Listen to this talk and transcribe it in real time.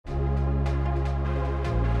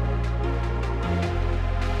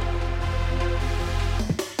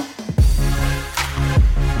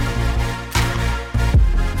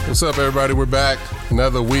What's up, everybody? We're back.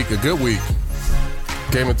 Another week, a good week.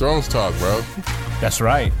 Game of Thrones talk, bro. That's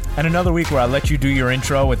right. And another week where I let you do your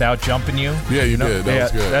intro without jumping you. Yeah, you did. That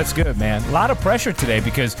was good. That's good, man. A lot of pressure today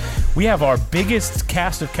because we have our biggest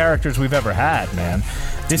cast of characters we've ever had, man.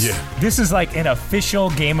 This is like an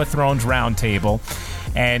official Game of Thrones roundtable.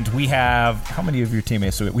 And we have, how many of your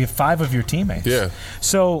teammates? We have 5 of your teammates. Yeah.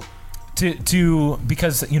 So...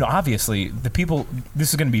 because, you know, obviously the people, this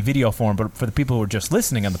is going to be video form, but for the people who are just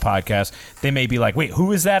listening on the podcast, they may be like, wait,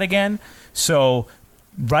 who is that again? So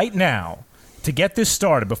right now, to get this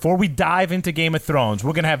started, before we dive into Game of Thrones,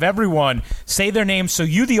 we're going to have everyone say their name so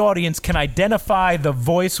you, the audience, can identify the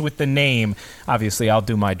voice with the name. Obviously, I'll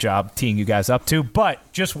do my job teeing you guys up too, but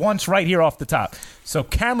just once right here off the top. So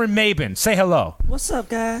Cameron Maben, say hello. What's up,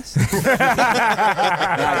 guys? Mike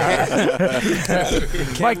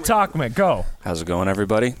Talkman, go. How's it going,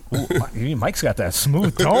 everybody? Ooh, Mike's got that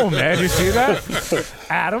smooth tone, man. You see that?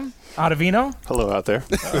 Adam Ottavino. Hello out there.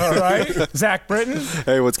 All right. Zach Britton.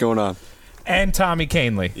 Hey, what's going on? And Tommy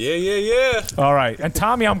Canley. Yeah. All right. And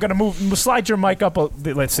Tommy, I'm going to slide your mic up.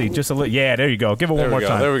 Let's see. Just a little. Yeah, there you go. Give it one more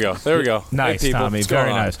time. There we go. Nice, hey, Tommy. Very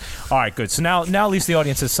nice. All right, good. So now at least the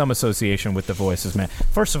audience has some association with the voices, man.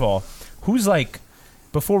 First of all, who's like,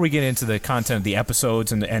 before we get into the content of the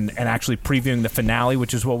episodes and actually previewing the finale,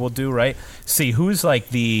 which is what we'll do, right? See, who's like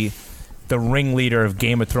the ringleader of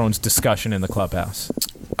Game of Thrones discussion in the clubhouse?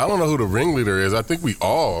 I don't know who the ringleader is. I think we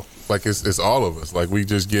all, like, it's all of us. Like, we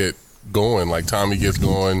just get going. Like, Tommy gets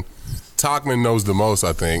going. Talkman knows the most,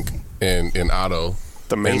 I think, and Otto.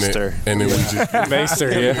 The Maester. And then we just... Maester,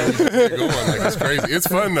 yeah. Get going. Like, it's crazy. It's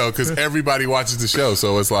fun, though, because everybody watches the show,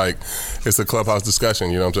 so it's like, it's a clubhouse discussion,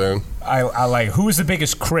 you know what I'm saying? I like, who's the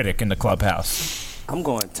biggest critic in the clubhouse? I'm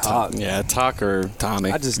going Talk. Yeah, Talk or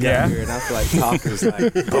Tommy. I just got here, and I feel like Talk is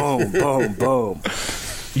like boom, boom, boom.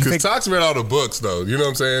 Because Talk's read all the books, though, you know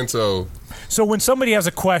what I'm saying? So when somebody has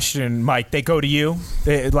a question, Mike, they go to you?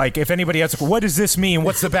 Like, if anybody has what does this mean?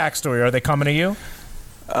 What's the backstory? Are they coming to you?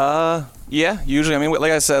 Yeah, usually. I mean,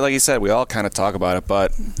 like you said, we all kind of talk about it.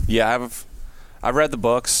 But yeah, I've read the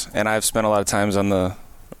books, and I've spent a lot of times on the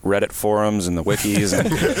Reddit forums and the wikis, and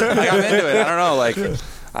like, I'm into it. I don't know, like,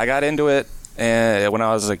 I got into it, and when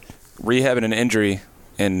I was like rehabbing an injury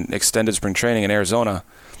in extended spring training in Arizona.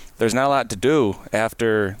 There's not a lot to do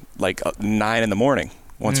after like 9 in the morning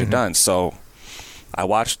once you're done. So I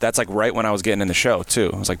watched, that's like right when I was getting in the show too.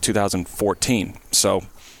 It was like 2014. So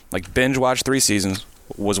like binge watched 3 seasons,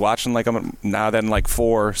 was watching like now then like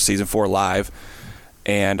season 4 live,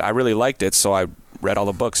 and I really liked it. So I read all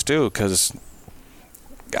the books too, because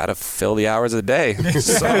gotta fill the hours of the day.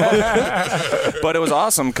 But it was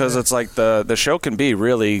awesome because it's like the show can be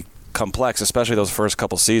really complex, especially those first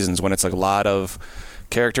couple seasons when it's like a lot of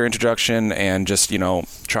character introduction and just, you know,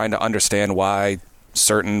 trying to understand why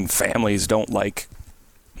certain families don't like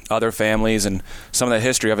other families and some of the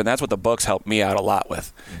history of it. And that's what the books helped me out a lot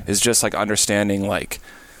with, is just like understanding like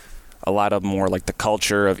a lot of more like the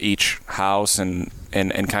culture of each house and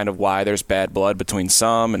kind of why there's bad blood between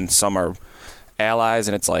some and some are allies.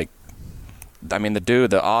 And it's like, I mean,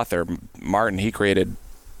 the author, Martin, he created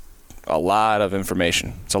a lot of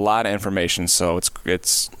information. It's a lot of information. So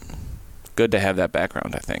it's good to have that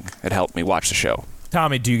background, I think. It helped me watch the show.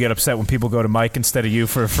 Tommy, do you get upset when people go to Mike instead of you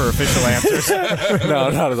for official answers? No,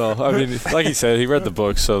 not at all. I mean, like he said, he read the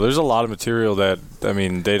books, so there's a lot of material that, I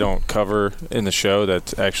mean, they don't cover in the show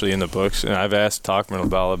that's actually in the books. And I've asked Talkman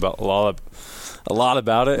about a lot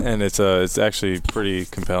about it, and it's actually pretty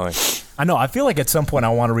compelling. I know. I feel like at some point I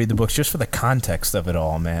want to read the books just for the context of it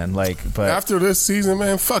all, man. Like, but after this season,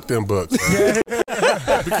 man, fuck them books.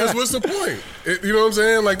 Because what's the point? You know what I'm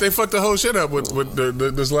saying? Like, they fucked the whole shit up with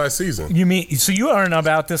this last season. You mean, so you aren't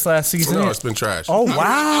about this last season? No, it's been trash. Oh,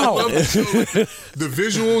 wow. I love the show. The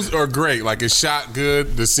visuals are great. Like, it's shot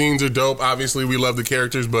good. The scenes are dope. Obviously, we love the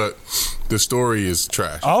characters, but the story is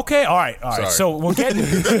trash. Okay, all right. So we'll get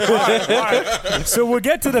all right. So we'll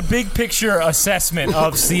get to the big picture assessment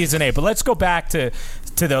of season 8. But let's go back to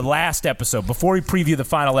the last episode before we preview the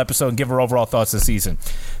final episode and give our overall thoughts of the season.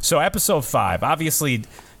 So episode 5, obviously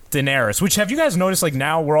Daenerys, which have you guys noticed, like,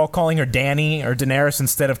 now we're all calling her Dany or Daenerys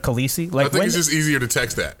instead of Khaleesi? Like, I think it's just easier to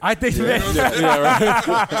text that. I think Right.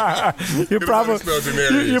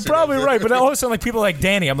 You're probably right, but all of a sudden, like, people are like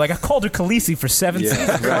Dany. I'm like, I called her Khaleesi for 7 seasons.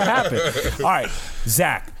 What happened? All right,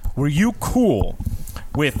 Zach, were you cool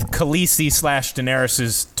with Khaleesi /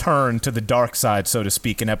 Daenerys' turn to the dark side, so to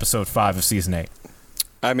speak, in episode 5 of season 8?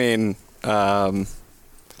 I mean,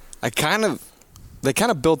 they kind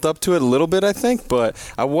of built up to it a little bit, I think, but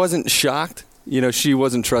I wasn't shocked she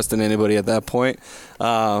wasn't trusting anybody at that point.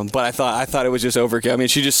 But I thought it was just overkill. I mean,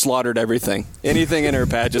 she just slaughtered everything. Anything in her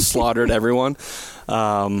path just slaughtered everyone.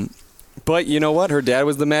 But you know what? Her dad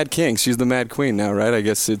was the Mad King. She's the Mad Queen now, right? I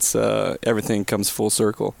guess it's everything comes full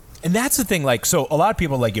circle. And that's the thing, like, so a lot of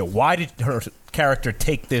people are like, why did her character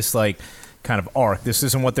take this, like, kind of arc? This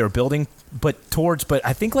isn't what they're building but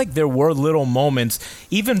I think, like, there were little moments,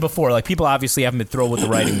 even before, like, people obviously haven't been thrilled with the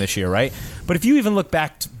writing this year, right? But if you even look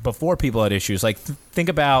back before people had issues, like, think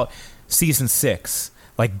about season 6,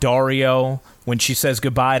 like, Dario, when she says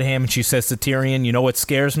goodbye to him and she says to Tyrion, you know what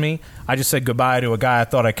scares me? I just said goodbye to a guy I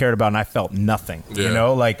thought I cared about and I felt nothing, you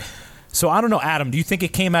know? Like, so I don't know, Adam, do you think it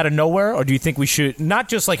came out of nowhere, or do you think we should, not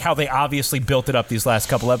just like how they obviously built it up these last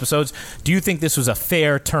couple episodes, do you think this was a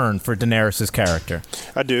fair turn for Daenerys' character?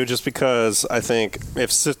 I do, just because I think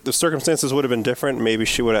if the circumstances would have been different, maybe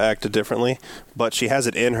she would have acted differently, but she has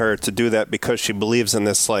it in her to do that because she believes in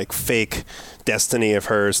this like fake destiny of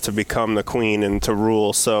hers to become the queen and to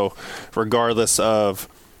rule. So regardless of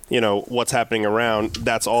what's happening around,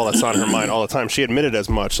 that's all that's on her mind all the time. She admitted as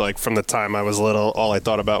much, like, from the time I was little, all I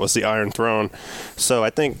thought about was the Iron Throne. So I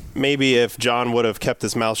think maybe if Jon would have kept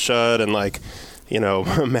his mouth shut and, like,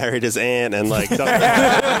 married his aunt and, like, done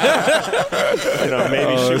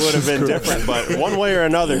maybe she would have been different. But one way or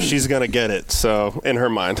another, she's going to get it, so, in her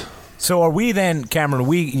mind. So are we then,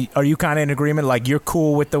 Cameron, are you kind of in agreement? Like, you're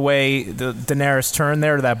cool with the way the Daenerys turned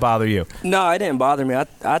there, or did that bother you? No, it didn't bother me.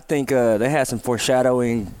 I think they had some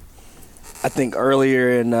foreshadowing, I think,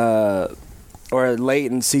 earlier in or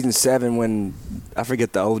late in season 7 when, I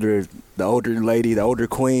forget the older lady, the older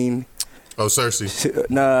queen. Oh, Cersei.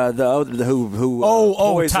 No, the older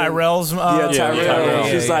who Tyrell's. Tyrell.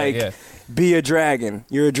 She's like, be a dragon.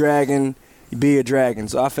 You're a dragon. Be a dragon.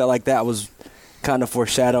 So I felt like that was kind of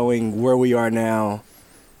foreshadowing where we are now.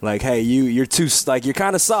 Like, hey, you're too, like, you're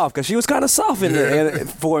kind of soft, because she was kind of soft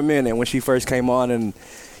for a minute when she first came on, and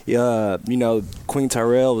Queen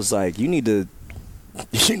Tyrell was like, you need to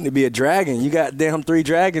be a dragon. You got damn 3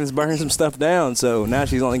 dragons burning some stuff down. So now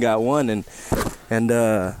she's only got 1, and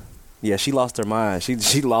she lost her mind.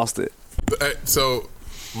 She lost it. So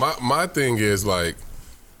my thing is, like,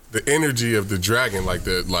 the energy of the dragon, like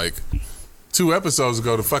 2 episodes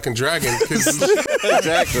ago, the fucking dragon.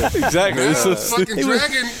 Exactly. The fucking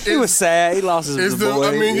dragon. He was sad. He lost his boy.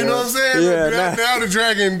 I mean, you know what I'm saying? Yeah. Now the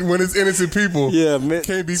dragon, when it's innocent people,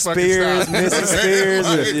 can't be fucking Spears, stopped. missing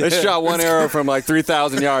Spears. They shot one arrow from like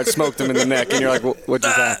 3,000 yards, smoked him in the neck, and you're like, what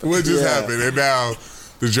just happened? What just happened? And now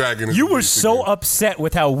the dragon is You were so upset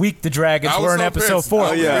with how weak the dragons were in episode 4.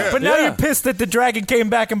 Oh, yeah. But now you're pissed that the dragon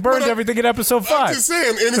came back and burned everything in episode 5. I'm just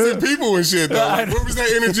saying, innocent people and shit, though. Like, where was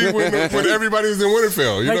that energy when everybody was in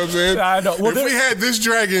Winterfell? You know what I'm saying? I know. Well, if we had this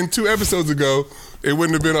dragon 2 episodes ago, it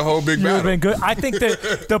wouldn't have been a whole big It would have battle. been good. I think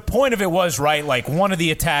that the point of it was, right, like, one of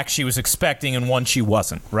the attacks she was expecting and one she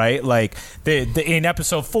wasn't, right? Like, in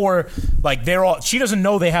episode 4, like, she doesn't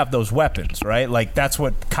know they have those weapons, right? Like, that's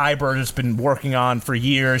what Qyburn has been working on for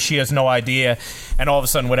years. She has no idea. And all of a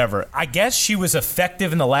sudden, whatever. I guess she was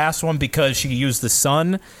effective in the last one because she used the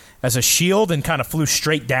sun as a shield and kind of flew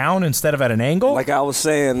straight down instead of at an angle. Like I was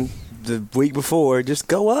saying the week before, just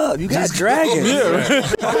go up. You got dragons.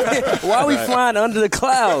 Why are we flying under the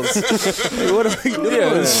clouds? Like, what are we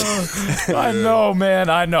doing? I know, man.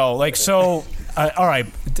 I know. Like, so, all right.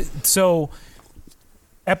 So,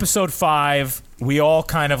 episode 5, we all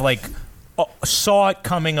kind of like saw it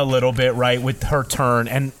coming a little bit, right, with her turn,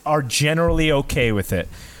 and are generally okay with it.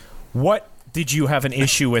 What did you have an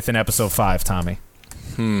issue with in episode 5, Tommy?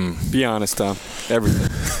 Be honest, Tom. Everything.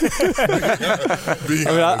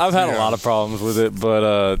 I've had a lot of problems with it,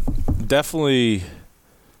 but definitely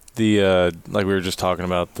the like we were just talking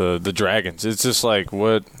about the dragons. It's just like,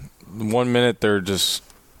 what, 1 minute they're just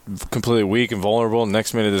completely weak and vulnerable, and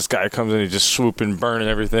next minute this guy comes in, he's just swooping, burning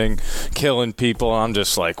everything, killing people, and I'm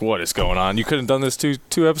just like, what is going on? You could have done this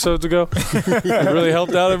two episodes ago. It really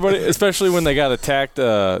helped out everybody, especially when they got attacked.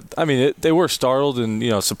 They were startled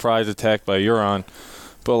and surprise attacked by Euron.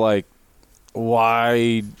 But, like,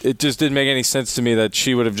 why? It just didn't make any sense to me that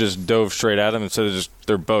she would have just dove straight at them instead of just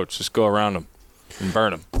their boats. Just go around them and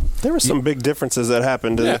burn them. There were some big differences that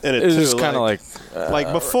happened in it, too. It was just kind of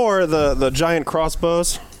like before the giant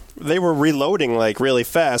crossbows, they were reloading, like, really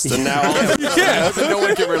fast. And now No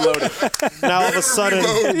one can reload it. now all of a sudden,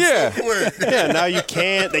 now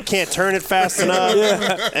they can't turn it fast enough.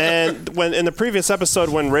 And when in the previous episode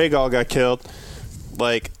when Rhaegal got killed,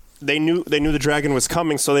 like, they knew the dragon was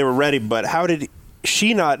coming, so they were ready. But how did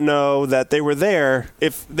she not know that they were there?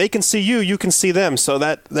 If they can see you, you can see them. So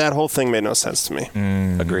that whole thing made no sense to me.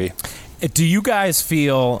 Agree. Do you guys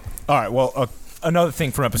feel... All right, well, another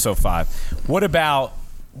thing from episode 5. What about,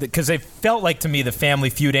 because they felt like to me the Family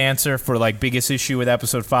Feud answer for like biggest issue with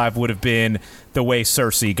episode 5 would have been the way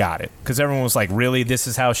Cersei got it, because everyone was like, really, this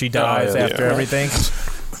is how she dies after everything.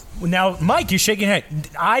 Now, Mike, you're shaking your head.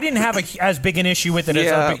 I didn't have as big an issue with it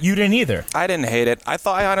as you didn't either. I didn't hate it. I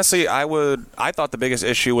thought the biggest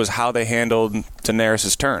issue was how they handled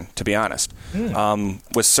Daenerys' turn, to be honest.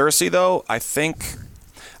 With Cersei, though, I think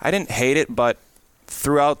I didn't hate it, but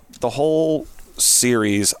throughout the whole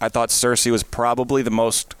series, I thought Cersei was probably the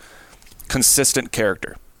most consistent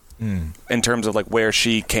character in terms of like where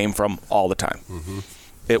she came from all the time.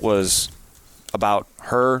 It was about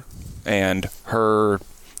her and her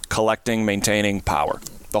collecting, maintaining power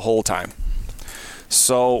the whole time.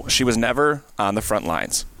 So she was never on the front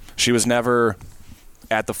lines. She was never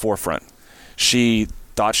at the forefront. She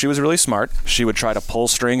thought she was really smart. She would try to pull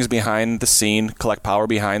strings behind the scene, collect power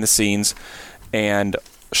behind the scenes, and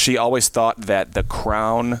she always thought that the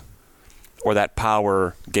crown or that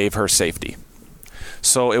power gave her safety.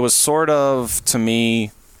 So it was sort of, to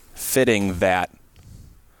me, fitting that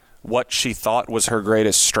what she thought was her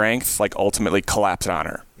greatest strength, like, ultimately collapsed on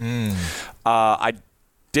her. I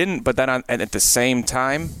didn't, but then at the same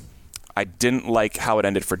time, I didn't like how it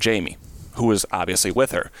ended for Jaime, who was obviously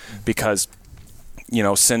with her, because, you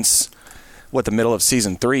know, since the middle of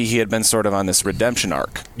season 3, he had been sort of on this redemption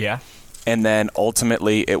arc. Yeah. And then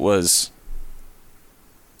ultimately it was,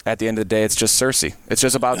 at the end of the day, it's just Cersei. It's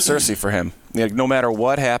just about Cersei for him. Like, no matter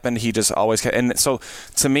what happened, he just always and so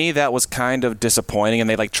to me that was kind of disappointing, and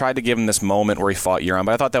they like tried to give him this moment where he fought Euron,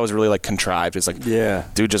 but I thought that was really like contrived. It's like,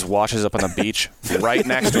 dude just washes up on the beach right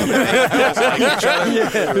next to him, and they feels like each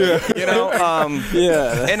other. You know,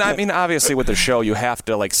 and I mean, obviously with the show you have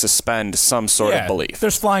to like suspend some sort of belief.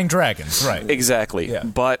 There's flying dragons, right? Exactly.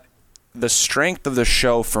 But the strength of the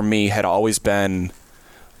show for me had always been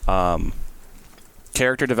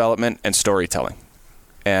character development and storytelling.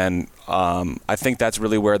 And I think that's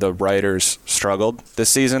really where the writers struggled this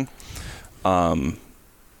season. I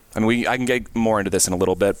mean, I can get more into this in a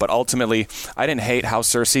little bit, but ultimately, I didn't hate how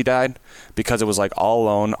Cersei died, because it was like all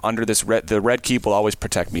alone under this the Red Keep will always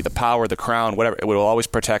protect me, the power, the crown, whatever, it will always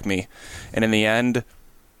protect me. And in the end,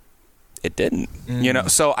 it didn't. You know,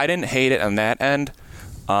 so I didn't hate it on that end.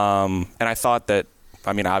 And I thought that,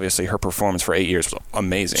 I mean, obviously her performance for 8 years was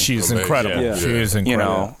amazing. She's incredible. Yeah. She is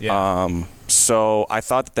incredible. You know, so I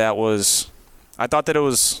thought that it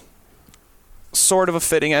was sort of a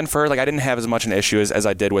fitting end for her. Like, I didn't have as much an issue as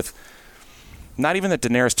I did with not even the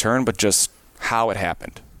Daenerys turn, but just how it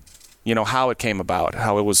happened. You know, how it came about,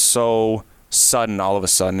 how it was so sudden all of a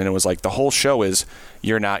sudden, and it was like the whole show is,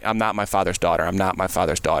 I'm not my father's daughter. I'm not my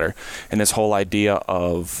father's daughter. And this whole idea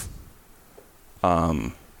of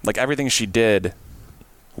like everything she did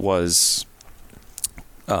was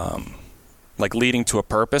like leading to a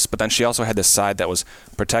purpose, but then she also had this side that was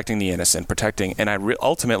protecting the innocent, and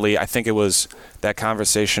ultimately I think it was that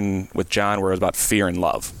conversation with Jon where it was about fear and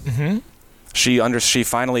love. She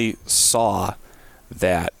finally saw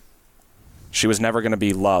that she was never going to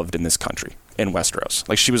be loved in this country, in Westeros.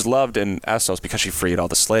 Like, she was loved in Essos because she freed all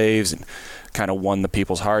the slaves and kind of won the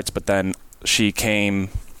people's hearts, but then she came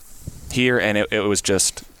here and it was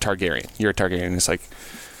just Targaryen. You're a Targaryen. It's like,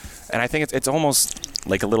 and I think it's almost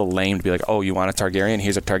like a little lame to be like, oh, you want a Targaryen?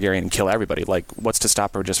 Here's a Targaryen, and kill everybody. Like, what's to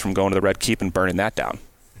stop her just from going to the Red Keep and burning that down?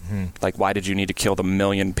 Like, why did you need to kill the 1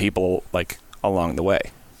 million people like along the way?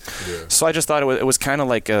 So I just thought it was kind of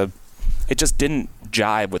like it just didn't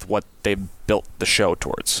jive with what they built the show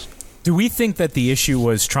towards. Do we think that the issue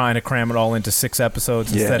was trying to cram it all into 6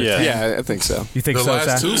 episodes instead of 10? Yeah, I think so. You think the so?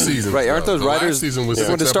 last 2 seasons, right? Aren't those the writers last season was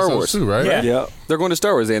going to Star Wars too, right? Yeah. They're going to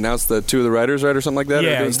Star Wars. They announced the 2 of the writers, right, or something like that.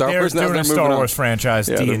 Yeah, are doing Star Wars. They're Now doing a Star Wars franchise,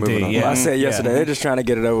 Yeah, they're D&D. moving on. Yeah. I said yesterday, they're just trying to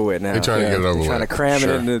get it over with now. They're trying to get it over with. Trying to cram it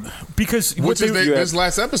into. Because this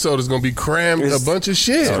last episode is going to be crammed a bunch of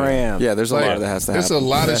shit. Crammed. Yeah, there's a lot that has to happen. There's a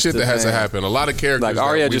lot of shit that has to happen. A lot of characters. Like,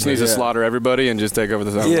 Arya just needs to slaughter everybody and just take over the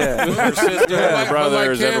throne. Yeah. Her sister, her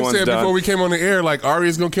brothers, Cam everyone's said done. before we came on the air, like,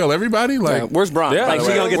 Arya's going to kill everybody. Like, where's Bronn? Yeah, Like, she's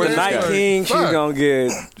going to get the Night King. She's going to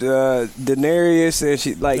get Daenerys. And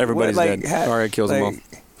she, like, everybody's dead. Arya kills them all.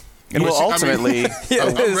 And well, ultimately,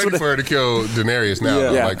 I'm ready for her to kill Daenerys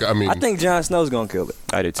now. Yeah. Like, I mean, I think Jon Snow's going to kill it.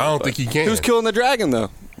 I do too. I don't think he can. Who's killing the dragon, though?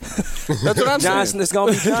 That's what I'm saying. It's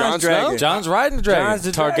going to be Jon's dragon. John's riding the dragon. Jon's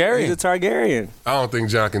the Targaryen. He's a Targaryen. I don't think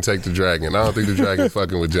Jon can take the dragon. I don't think the dragon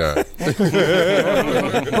fucking with Jon.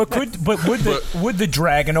 Would the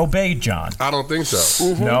dragon obey Jon? I don't think so.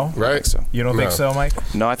 Mm-hmm. No, Right? you don't think so, Mike?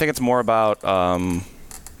 No, I think it's more about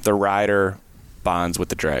the rider bonds with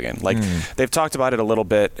the dragon. Like, they've talked about it a little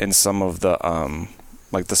bit in some of the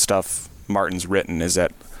like the stuff Martin's written, is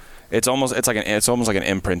that it's almost like an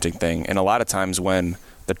imprinting thing. And a lot of times when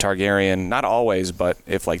the Targaryen, not always, but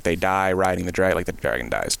if like they die riding the dragon, like the dragon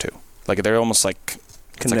dies too. Like they're almost like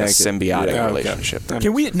it's like a symbiotic relationship.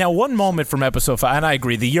 Can we now one moment from episode 5? And I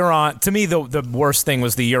agree. The Euron, to me, the worst thing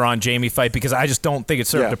was the Euron Jaime fight because I just don't think it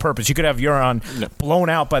served a purpose. You could have Euron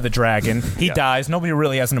blown out by the dragon. He dies. Nobody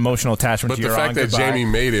really has an emotional attachment to Euron. But the fact that Jaime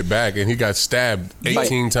made it back and he got stabbed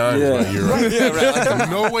 18 times by Euron.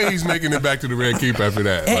 Like, no way he's making it back to the Red Keep after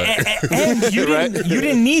that. And you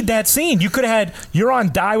didn't need that scene. You could have had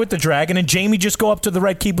Euron die with the dragon and Jaime just go up to the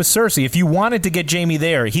Red Keep with Cersei. If you wanted to get Jaime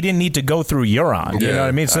there, he didn't need to go through Euron. You know what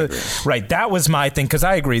I mean? So, right, that was my thing, because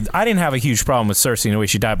I agree. I didn't have a huge problem with Cersei and the way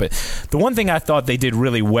she died, but the one thing I thought they did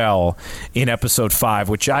really well in episode 5,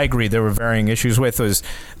 which I agree there were varying issues with, was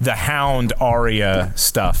the Hound Arya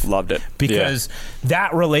stuff. Loved it. Because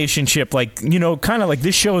that relationship, like, you know, kind of like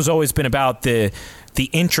this show has always been about the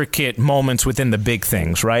intricate moments within the big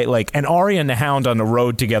things, right? Like, and Arya and the Hound on the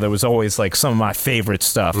road together was always like some of my favorite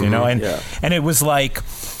stuff, you know? And it was like,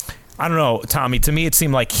 I don't know, Tommy, to me it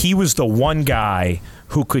seemed like he was the one guy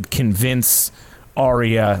who could convince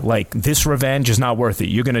Arya, like, this revenge is not worth it.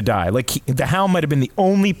 You're going to die. Like, the Hound might have been the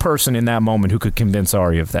only person in that moment who could convince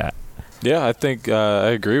Arya of that. Yeah, I think I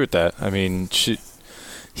agree with that. I mean,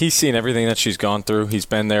 he's seen everything that she's gone through. He's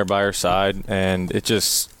been there by her side, and it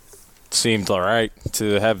just seemed all right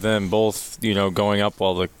to have them both, you know, going up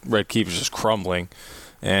while the Red Keep is just crumbling.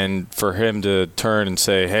 And for him to turn and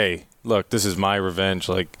say, hey, look, this is my revenge.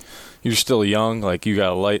 Like, you're still young. Like, you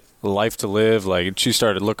got a life to live. Like, she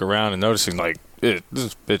started to look around and noticing, like,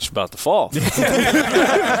 this bitch about to fall. She's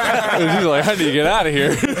like, I need to get out of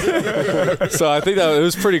here. So I think that it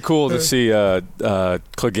was pretty cool to see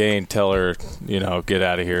Clegane tell her, you know, get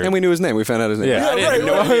out of here. And we knew his name. We found out his name. Yeah, I didn't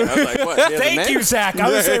know. I was like, what? Thank you, Zach. I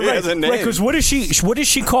was saying, right, because what does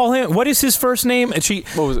she call him? What is his first name? And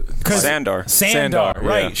what was it? Sandor. Sandor,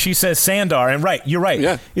 right. Yeah. She says Sandor, and right, you're right.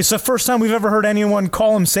 Yeah. It's the first time we've ever heard anyone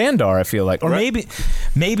call him Sandor, I feel like. Or maybe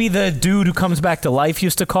the dude who comes back to life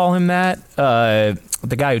used to call him that.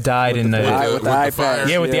 The guy who died with the eye patch.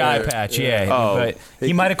 Yeah, with the eye patch. Yeah. But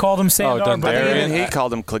he might have called him Sandor. He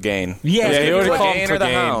called him Clegane. Yeah, he would have called him Clegane or the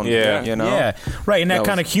Hound. Yeah, you know. Yeah, right, and that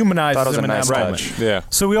kind of humanizes him in that moment. touch. Yeah.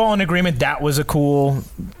 So we all in agreement that was a cool.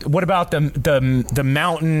 What about the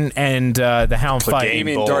Mountain and the Hound fight? You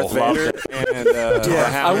mean Darth Vader and the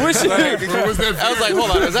Hound? I wish. I was like,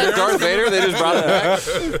 hold on, is that Darth Vader? They just brought it back.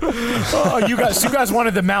 Oh, you guys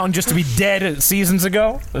wanted the Mountain just to be dead seasons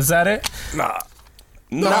ago? Is that it?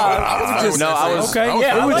 I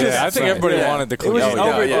think everybody wanted the It was they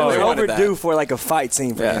wanted overdue that. for like a fight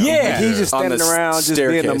scene for him. Yeah. Like, he's just On the standing around, just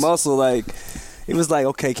being the staircase. muscle. Like, it was like,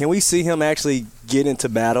 okay, can we see him actually get into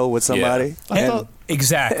battle with somebody?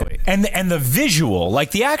 Exactly. And the visual,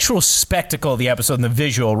 like the actual spectacle of the episode and the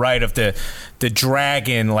visual, right, of the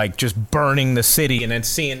dragon like just burning the city and then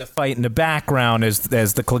seeing the fight in the background as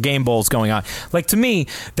the Clegane Bowl's going on. Like, to me,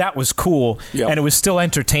 that was cool and it was still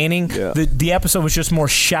entertaining. Yeah. The episode was just more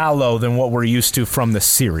shallow than what we're used to from the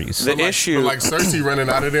series. The issue, like Cersei running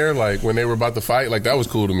out of there, like when they were about to fight, like that was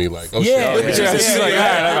cool to me. Like, oh shit, She's like,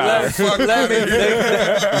 Let me,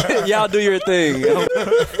 y'all do your thing.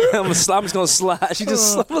 I'm just gonna slide. I'm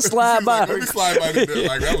gonna slide by her. Let me slide by this there.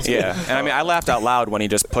 Like, that was cool. and I mean, I laughed out loud when he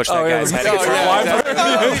just pushed that guy's head against the wall.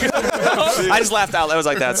 I just laughed out loud. I was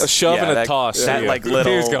like, that's a shove and a that, toss. That like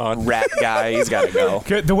little rat guy, he's got to go.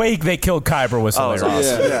 The way they killed Kyber was hilarious.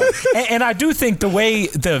 Awesome. And I do think the way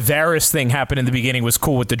the Varys thing happened in the beginning was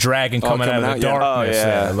cool with the dragon coming out of the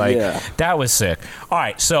darkness. That was sick. All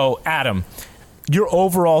right, so Adam, your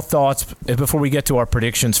overall thoughts before we get to our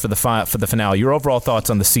predictions for the finale. Your overall thoughts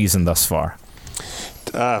on the season thus far?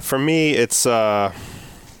 For me, it's. I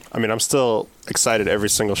mean, I'm still excited every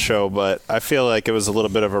single show, but I feel like it was a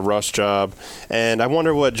little bit of a rush job. And I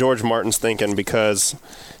wonder what George Martin's thinking, because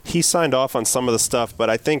he signed off on some of the stuff, but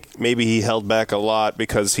I think maybe he held back a lot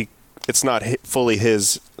because it's not fully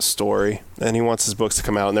his story, and he wants his books to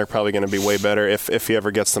come out, and they're probably going to be way better if he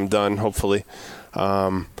ever gets them done, hopefully.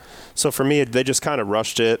 So for me, they just kind of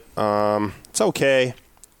rushed it. It's okay.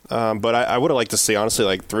 But I would have liked to see, honestly,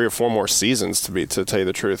 like 3 or 4 more seasons, to tell you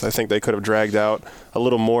the truth. I think they could have dragged out a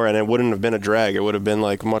little more, and it wouldn't have been a drag. It would have been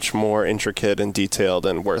like much more intricate and detailed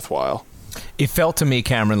and worthwhile. It felt to me,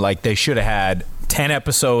 Cameron, like they should have had 10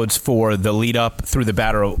 episodes for the lead up through the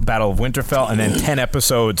Battle of Winterfell, and then 10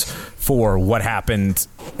 episodes for what happened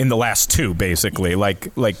in the last 2, basically, like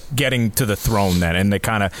getting to the throne then, and they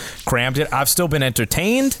kind of crammed it. I've still been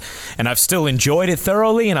entertained, and I've still enjoyed it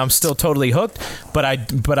thoroughly, and I'm still totally hooked, but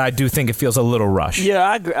I do think it feels a little rushed.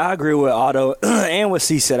 Yeah, I agree with Otto and what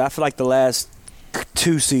C said. I feel like the last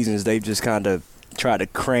 2 seasons they've just kind of try to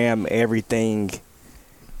cram everything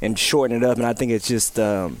and shorten it up. And I think it's just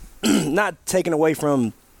not taking away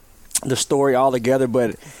from the story altogether,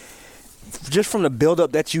 but just from the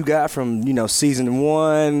build-up that you got from, season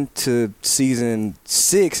 1 to season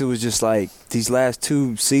 6, it was just like these last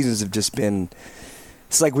 2 seasons have just been –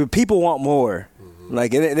 it's like people want more.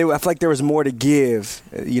 Like I feel like there was more to give,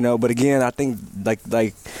 but again, I think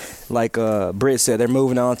like Britt said, they're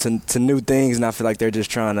moving on to new things, and I feel like they're just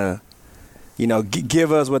trying to,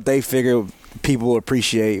 give us what they figure people will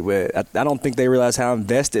appreciate. But I don't think they realize how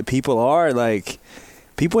invested people are. Like,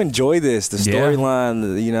 people enjoy this, the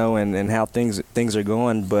storyline, and how things are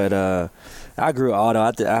going. But I agree with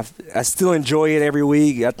Otto. I still enjoy it every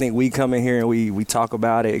week. I think we come in here and we talk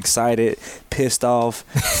about it, excited, pissed off,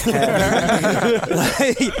 but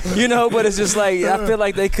it's just like I feel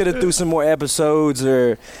like they could have threw some more episodes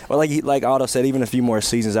or like Otto said, even a few more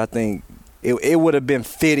seasons. I think it would have been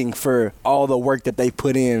fitting for all the work that they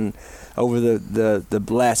put in over the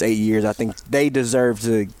last 8 years. I think they deserve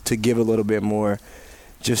to give a little bit more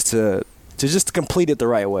just to complete it the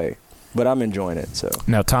right way. But I'm enjoying it. So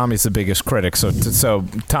now Tommy's the biggest critic. So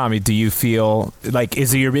Tommy, do you feel like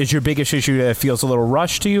is your biggest issue that it feels a little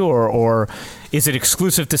rushed to you, or is it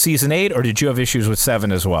exclusive to season 8, or did you have issues with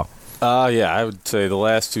 7 as well? Yeah, I would say the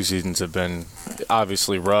last 2 seasons have been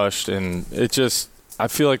obviously rushed, and I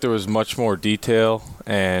feel like there was much more detail,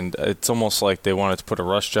 and it's almost like they wanted to put a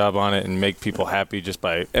rush job on it and make people happy just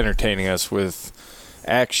by entertaining us with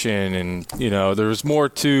action, and there was more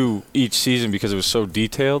to each season because it was so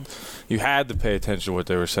detailed. You had to pay attention to what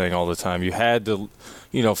they were saying all the time. You had to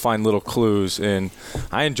find little clues, and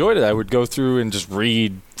I enjoyed it. I would go through and just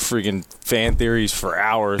read freaking fan theories for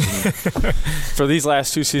hours, and for these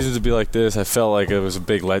last 2 seasons to be like this, I felt like it was a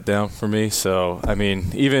big letdown for me. So I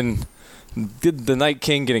mean, even the Night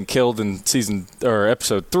King getting killed in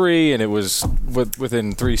episode 3, and it was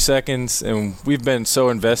within 3 seconds, and we've been so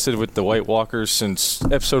invested with the White Walkers since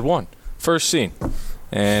episode 1, first scene,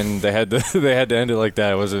 and they had to end it like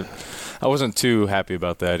that. I wasn't too happy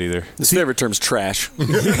about that either. His favorite term's trash. Who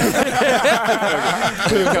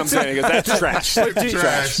comes in and goes, that's trash.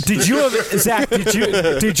 Trash. Did you have Zach?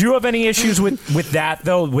 Did you have any issues with that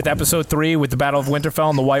though? With episode 3, with the Battle of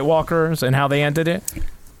Winterfell and the White Walkers and how they ended it?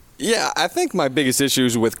 Yeah, I think my biggest issue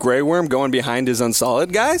is with Grey Worm going behind his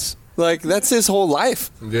Unsolid guys. Like, that's his whole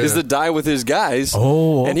life, is to die with his guys.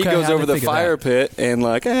 Oh, okay. And he goes over the fire pit and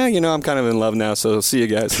like, I'm kind of in love now, so see you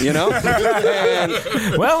guys, And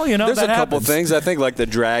well, there's that a couple happens. things. I think, like, the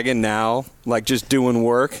dragon now, like, just doing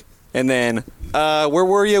work. And then, where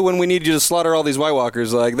were you when we needed you to slaughter all these White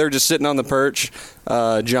Walkers? Like, they're just sitting on the perch,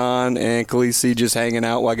 Jon and Khaleesi just hanging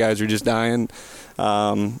out while guys are just dying.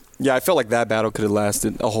 I felt like that battle could have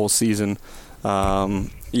lasted a whole season.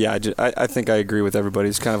 I think I agree with everybody.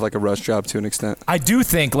 It's kind of like a rush job to an extent. I do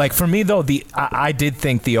think, like, for me though, I did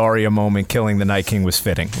think the Arya moment killing the Night King was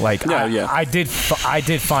fitting. Like, I did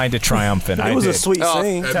find it triumphant. It was a sweet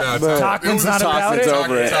scene. Tarquin's not about it.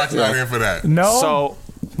 Talk's not here for that. No. So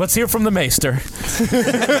let's hear from the Maester.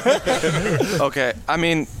 Okay, I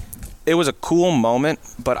mean, it was a cool moment,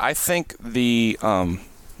 but I think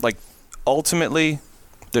ultimately,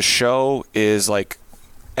 the show is like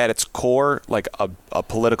at its core like a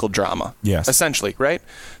political drama. Yes. Essentially, right?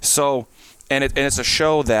 So, and it's a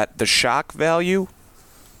show that the shock value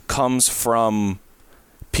comes from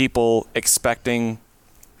people expecting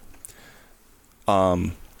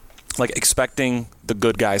expecting the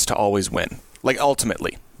good guys to always win. Like,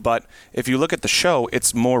 ultimately. But if you look at the show,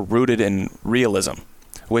 it's more rooted in realism,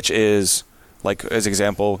 which is, like, as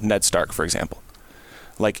example, Ned Stark, for example.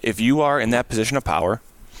 Like, if you are in that position of power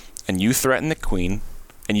and you threaten the queen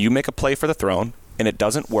and you make a play for the throne and it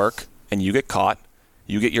doesn't work and you get caught,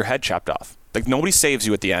 you get your head chopped off. Like, nobody saves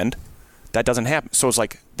you at the end. That doesn't happen. So it's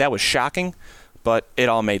like, that was shocking, but it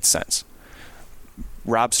all made sense.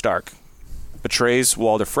 Robb Stark betrays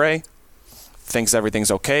Walder Frey, thinks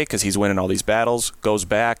everything's okay because he's winning all these battles, goes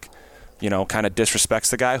back, kind of disrespects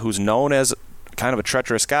the guy who's known as kind of a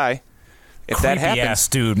treacherous guy. If Creepy that happens, ass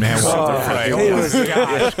dude, man. Walder Frey. He was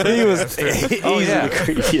yeah. the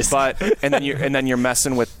creepiest. But and then you're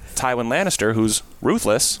messing with Tywin Lannister, who's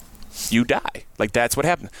ruthless. You die. Like, that's what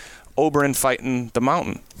happened. Oberyn fighting the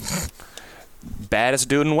Mountain. Baddest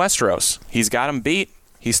dude in Westeros. He's got him beat.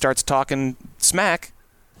 He starts talking smack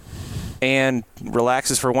and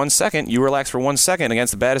relaxes for 1 second. You relax for 1 second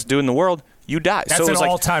against the baddest dude in the world. you die. That's so it an was like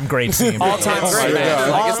all-time great scene. all-time great.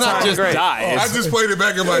 Like, it's not just die. I just played it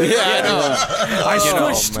back in my head. I know. I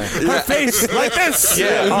squished her face like this.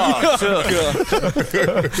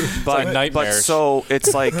 But so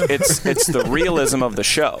it's like it's the realism of the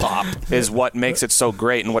show is what makes it so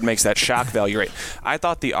great and what makes that shock value great. I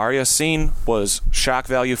thought the Arya scene was shock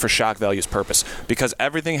value for shock value's purpose because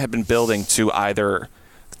everything had been building to either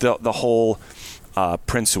the whole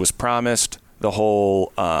prince who was promised, the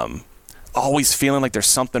whole always feeling like there's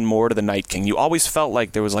something more to the Night King. You always felt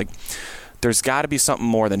like there's got to be something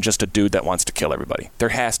more than just a dude that wants to kill everybody. There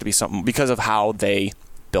has to be something because of how they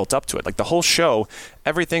built up to it. Like the whole show,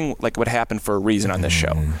 everything like would happen for a reason on this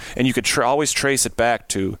show, and you could always trace it back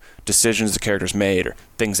to decisions the characters made or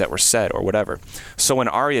things that were said or whatever. So when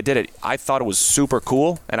Arya did it, I thought it was super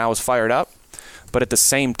cool and I was fired up, but at the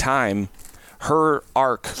same time, her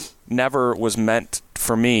arc never was meant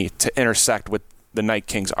for me to intersect with the Night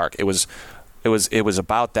King's arc. It was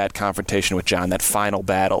about that confrontation with Jon, that final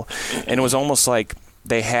battle, and it was almost like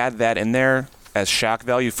they had that in there as shock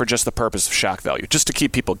value for just the purpose of shock value, just to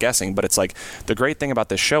keep people guessing. But it's like the great thing about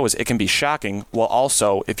this show is it can be shocking while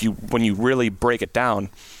also when you really break it down,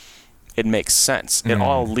 it makes sense. It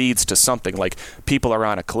all leads to something. Like people are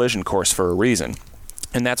on a collision course for a reason,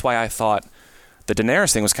 and that's why I thought the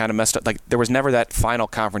Daenerys thing was kind of messed up. Like there was never that final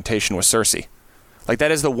confrontation with Cersei. Like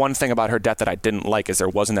that is the one thing about her death that I didn't like is there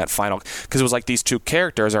wasn't that final, because it was like these two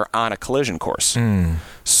characters are on a collision course.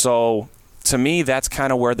 So to me, that's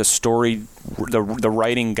kind of where the story, the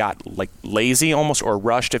writing got like lazy almost, or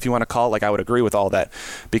rushed, if you want to call it. Like I would agree with all that,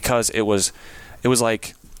 because it was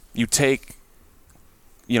like you take,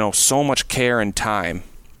 so much care and time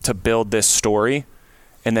to build this story,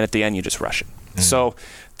 and then at the end you just rush it. So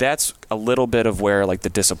that's a little bit of where like the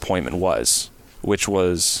disappointment was, which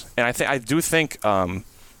was, and I do think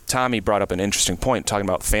Tommy brought up an interesting point talking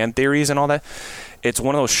about fan theories and all that. It's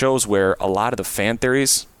one of those shows where a lot of the fan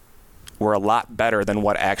theories were a lot better than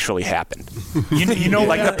what actually happened. You know,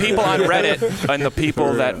 like the people on Reddit and the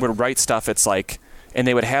people that would write stuff, it's like, and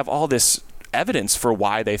they would have all this evidence for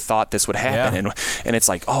why they thought this would happen, and it's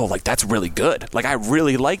like, oh, like that's really good. Like I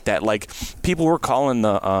really like that. Like people were calling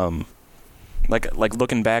the like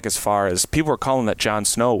looking back as far as people were calling that Jon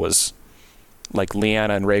Snow was like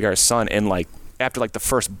Lyanna and Rhaegar's son in like after like the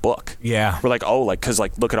first book. Yeah, we're like, oh, like because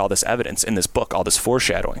like look at all this evidence in this book, all this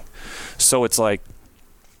foreshadowing. So it's like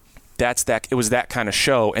it was that kind of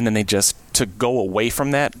show, and then they just to go away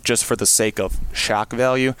from that just for the sake of shock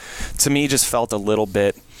value, to me just felt a little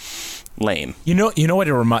bit lame. You know what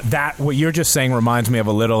what you're just saying reminds me of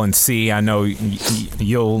a little. And I know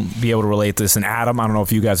you'll be able to relate this. And Adam, I don't know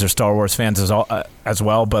if you guys are Star Wars fans as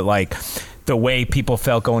well, but like the way people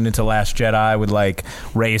felt going into Last Jedi with like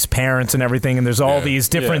Rey's parents and everything, and there's all these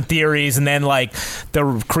different theories, and then like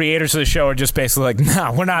the creators of the show are just basically like,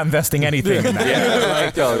 nah, we're not investing anything in that.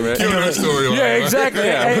 Exactly.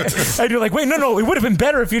 And you're like, wait, no, it would have been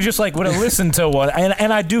better if you just like would have listened to what,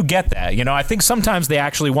 and I do get that. I think sometimes they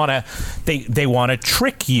actually want to they want to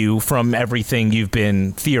trick you from everything you've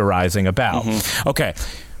been theorizing about. Okay.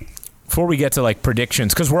 Before we get to like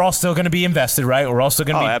predictions, because we're all still going to be invested, right? We're all still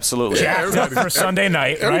going to be absolutely jacked up for Sunday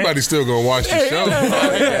night. Everybody's still going to watch the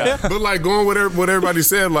show. But like going with what everybody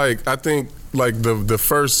said, like I think like the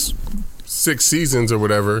first 6 seasons or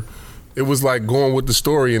whatever, it was like going with the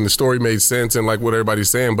story, and the story made sense and like what everybody's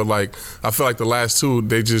saying. But like I feel like the last 2,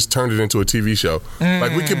 they just turned it into a TV show.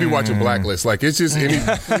 Like we could be watching Blacklist. Like it's just any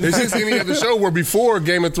other show where before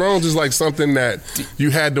Game of Thrones is like something that you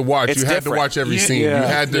had to watch. You had to watch every scene. You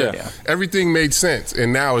had to. Everything made sense,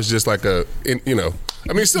 and now it's just like I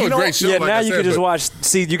mean, it's still a great show. Yeah, like now I you said, can just watch.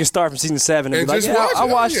 You can start from season 7 and be like, I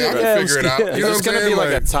watched it. I figure it out. You know it's going to be like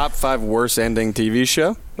a top 5 worst ending TV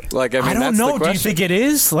show. Like I don't know. Do you think it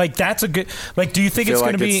is? Like that's a good. Like, do you think it's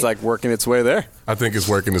going to be? It's like working its way there. I think it's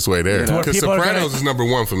working its way there. Because Sopranos is number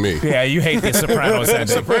 1 for me. Yeah, you hate the Sopranos ending.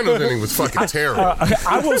 Sopranos ending was fucking terrible.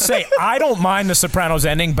 I will say I don't mind the Sopranos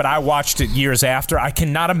ending, but I watched it years after. I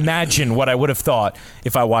cannot imagine what I would have thought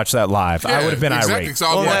if I watched that live. I would have been irate. So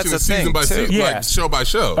I was watching it season by season, like show by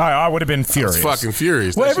show. I would have been furious. I was fucking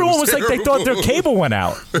furious. Well, everyone was like, they thought their cable went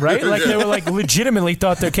out, right? Like they were like legitimately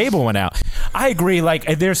thought their cable went out. I agree. Like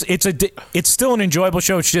it's still an enjoyable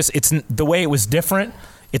show. It's the way it was different.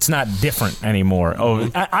 It's not different anymore.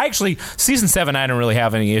 I actually season 7 I don't really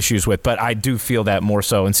have any issues with, but I do feel that more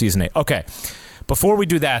so in season 8. Okay, Before we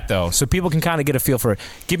do that, though, so people can kind of get a feel for it,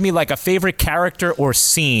 give me like a favorite character or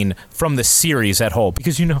scene from the series at whole.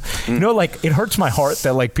 Because, like, it hurts my heart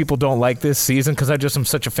that, like, people don't like this season because am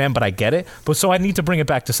such a fan, but I get it. But so I need to bring it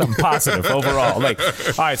back to something positive overall. Like,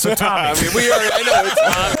 all right, so Tommy. I know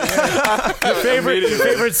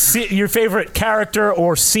your favorite character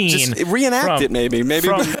or scene. Just reenact it, maybe.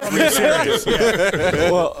 From the series.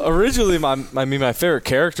 Yeah. Well, originally, my favorite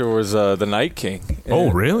character was the Night King.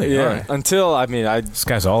 Oh, really? Yeah. Right. Until this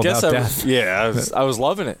guy's all about death. I was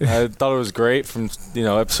loving it. I thought it was great from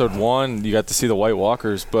episode 1. You got to see the White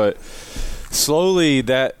Walkers, but slowly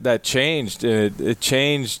that changed. It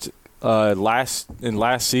changed last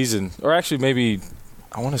season, or actually maybe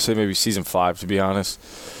season 5, to be honest.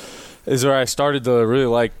 Is where I started to really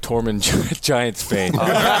like Tormund Giantsbane.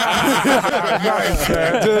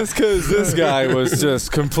 Just because this guy was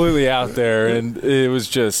just completely out there, and it was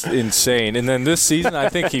just insane. And then this season, I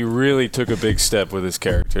think he really took a big step with his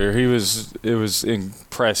character. It was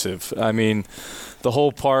impressive. I mean, the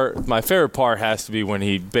whole part, my favorite part has to be when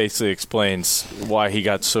he basically explains why he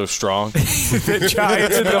got so strong. The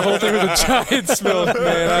Giants and the whole thing with the Giants milk,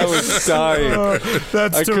 man, I was dying.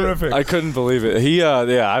 That's terrific. I couldn't believe it. He,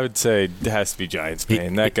 I would say it has to be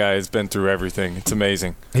Giantsbane. That guy has been through everything. It's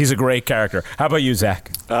amazing. He's a great character. How about you,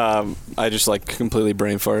 Zach? I just like completely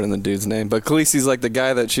brain farted on the dude's name, but Khaleesi's like the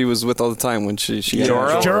guy that she was with all the time when she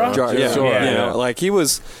Jorah? Yeah. Like he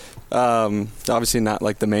was. Obviously not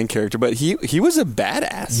like the main character, but he was a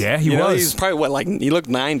badass. Yeah, he was. He's probably he looked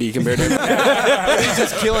 90 compared to him. He's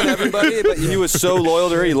just killing everybody, but he was so loyal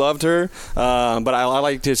to her. He loved her. But I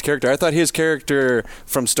liked his character. I thought his character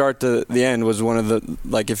from start to the end was one of the,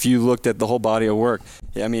 like, if you looked at the whole body of work,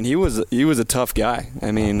 I mean, he was a tough guy.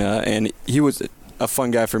 I mean, and he was a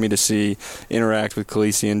fun guy for me to see interact with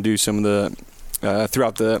Khaleesi and do some of the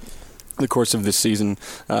throughout the course of this season.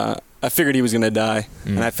 I figured he was going to die,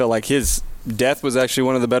 and I felt like his death was actually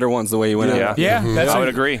one of the better ones, the way he went out. Yeah, I would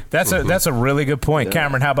agree. That's a really good point. Yeah.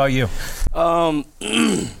 Cameron, how about you? Oh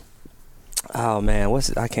man,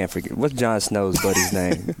 I can't forget. What's Jon Snow's buddy's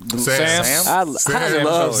name? Sam. I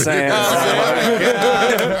love Sam.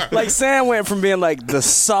 Like Sam went from being like the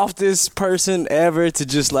softest person ever to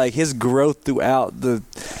just like his growth throughout the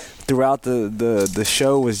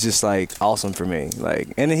show was just like awesome for me.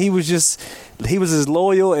 Like, and he was as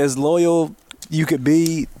loyal you could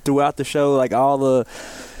be throughout the show. Like all the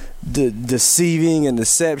deceiving and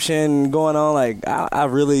deception going on. Like I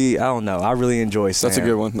don't know. I really enjoy Sam. That's a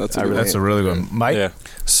good one. That's a really good one. Mike? Yeah.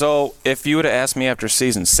 So if you would have asked me after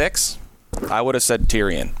season 6, I would have said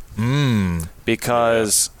Tyrion.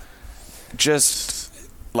 Because just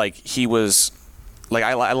like he was, like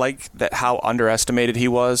I like that how underestimated he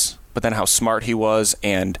was, but then how smart he was,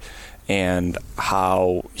 and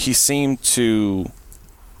how he seemed to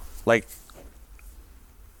like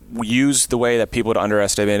use the way that people would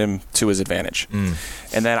underestimate him to his advantage.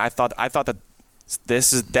 And then I thought that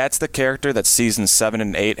that's the character that seasons 7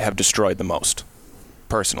 and 8 have destroyed the most,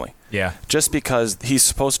 personally. Yeah. Just because he's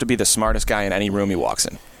supposed to be the smartest guy in any room he walks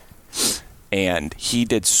in. And he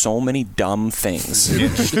did so many dumb things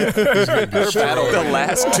the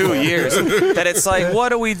last 2 years that it's like,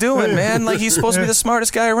 what are we doing, man? Like, he's supposed to be the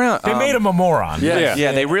smartest guy around. They made him a moron.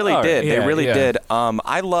 Yeah, they really did. Yeah, they really did.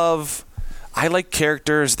 I like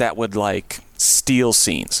characters that would like steal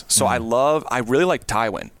scenes. So I really like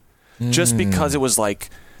Tywin, just because it was like,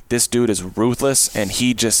 this dude is ruthless and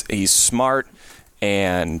he's smart,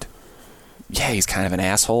 and yeah, he's kind of an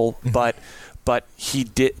asshole, but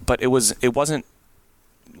it wasn't,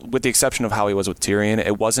 with the exception of how he was with Tyrion,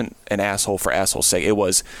 it wasn't an asshole for asshole's sake. It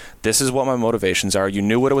was, this is what my motivations are. You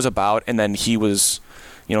knew what it was about, and then he was,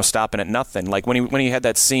 stopping at nothing. Like when he had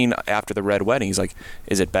that scene after the Red Wedding, he's like,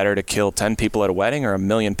 is it better to kill 10 people at a wedding or 1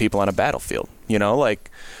 million people on a battlefield?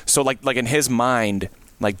 So in his mind,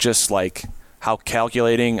 like, just like how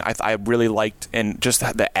calculating, I really liked, and just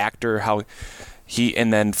the actor, how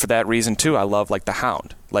and then for that reason too, I love like the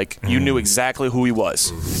Hound. Like, you knew exactly who he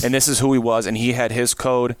was, and this is who he was, and he had his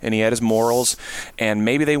code and he had his morals, and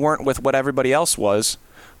maybe they weren't with what everybody else was,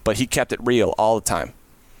 but he kept it real all the time.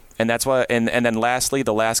 And that's why, and then lastly,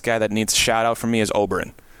 the last guy that needs a shout out from me is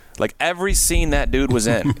Oberyn. Like, every scene that dude was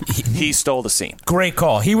in, he stole the scene. Great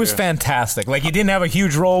call. He was fantastic. Like, he didn't have a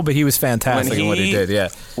huge role, but he was fantastic in what he did. Yeah.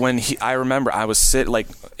 I remember I was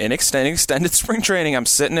in extended spring training, I'm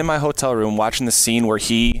sitting in my hotel room watching the scene where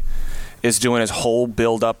he is doing his whole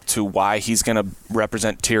build up to why he's going to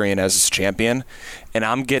represent Tyrion as his champion, and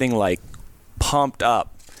I'm getting like pumped up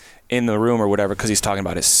in the room or whatever, because he's talking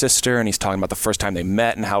about his sister, and he's talking about the first time they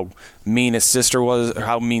met and how mean his sister was, or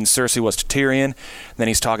how mean Cersei was to Tyrion. And then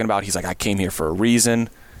he's talking about, he's like, I came here for a reason,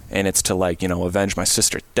 and it's to like, avenge my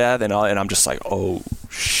sister's death and I'm just like, oh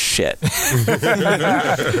shit.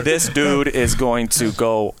 This dude is going to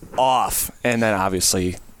go off. And then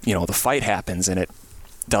obviously, the fight happens and it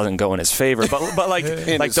doesn't go in his favor. But like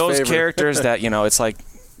those characters that, it's like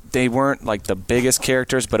they weren't like the biggest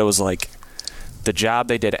characters, but it was like the job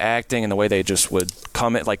they did acting and the way they just would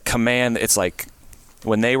command. It's like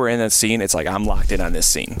when they were in that scene, it's like I'm locked in on this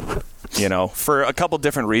scene, for a couple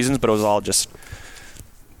different reasons, but it was all just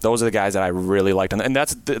those are the guys that I really liked, and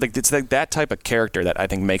that's it's like that type of character that I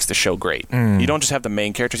think makes the show great. You don't just have the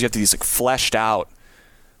main characters; you have these like fleshed out,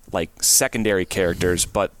 like secondary characters,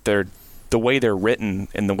 but the way they're written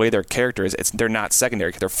and the way their characters, they're not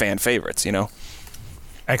secondary; they're fan favorites.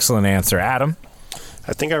 Excellent answer, Adam.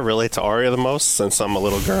 I think I relate to Arya the most since I'm a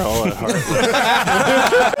little girl at heart.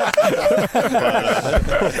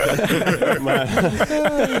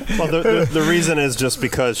 The reason is just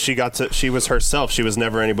because she was herself. She was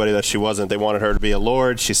never anybody that she wasn't. They wanted her to be a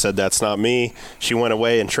lord. She said, that's not me. She went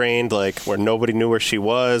away and trained where nobody knew where she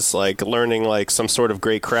was, learning some sort of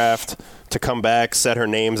great craft to come back, set her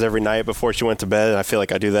names every night before she went to bed. I feel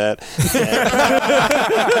like I do that.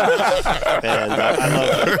 And I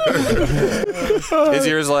love it. Is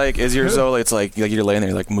yours though? It's like you're laying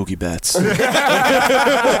there like Mookie Betts,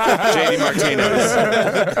 JD Martinez.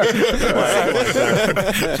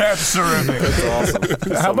 That's terrific. That's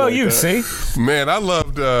awesome. How about you, C? Man, I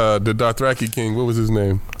loved the Dothraki king. What was his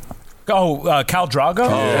name? Oh, Khal Drogo?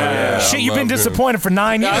 Yeah. Shit, you've been disappointed for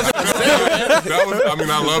 9 years.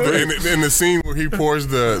 I loved it. In the scene where he pours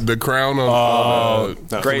the crown on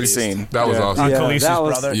great scene. That was awesome. On Khaleesi's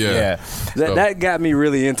brother? Yeah. That got me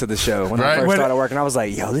really into the show. When I first started working, I was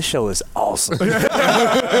like, yo, this show is awesome. And I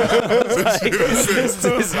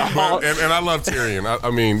love Tyrion. I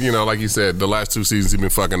mean, like you said, the last 2 seasons he's been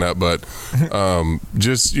fucking up, but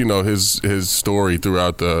just, his story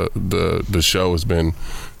throughout the show has been,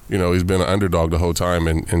 he's been an underdog the whole time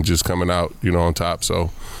and just coming out, on top.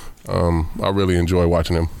 So I really enjoy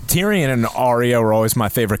watching him. Tyrion and Arya were always my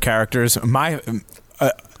favorite characters.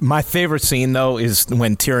 My favorite scene though is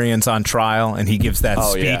when Tyrion's on trial and he gives that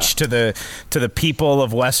speech to the people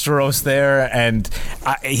of Westeros there, and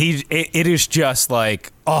it is just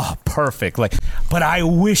like, oh, perfect. But I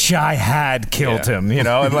wish I had killed him. And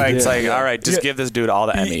it's like, all right, just give this dude all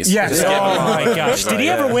the Emmys. Yes. Oh my gosh. Did he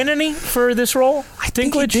ever win any for this role? I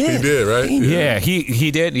think he did. He did, right? Yeah,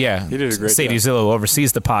 he did. Yeah, he did a great Sadie job. Zillow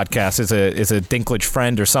oversees the podcast. Is a Dinklage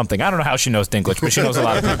friend or something. I don't know how she knows Dinklage, but she knows a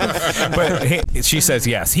lot of people. But she says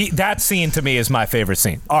yes. That scene to me is my favorite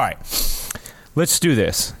scene. All right, let's do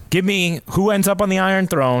this. Give me who ends up on the Iron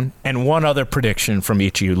Throne and one other prediction from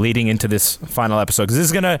each of you leading into this final episode. Because this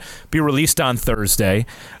is going to be released on Thursday,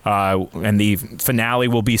 and the finale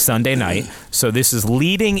will be Sunday night. So this is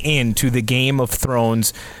leading into the Game of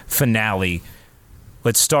Thrones finale.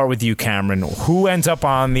 Let's start with you, Cameron. Who ends up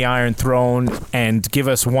on the Iron Throne, and give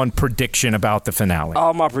us one prediction about the finale?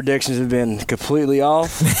 All my predictions have been completely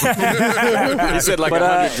off. You said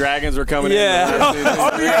 100 dragons were coming in.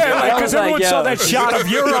 Because everyone saw that shot of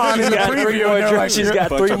Euron in the preview. She's got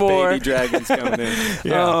 3 more. Baby dragons coming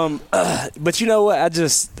in. But you know what?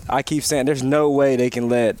 I keep saying there's no way they can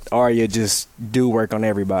let Arya just do work on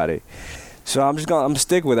everybody. So I'm gonna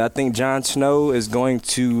stick with it. I think Jon Snow is going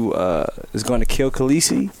to kill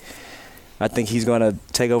Khaleesi. I think he's gonna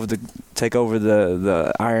take over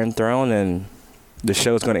the Iron Throne, and the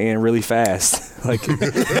show's gonna end really fast.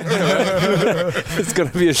 It's gonna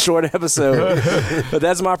be a short episode. But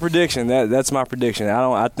that's my prediction. That's my prediction.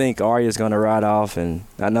 I think Arya's gonna ride off, and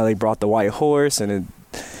I know they brought the white horse, and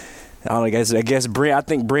I guess I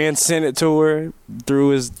think Bran sent it to her through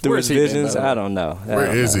his visions. I don't know. Where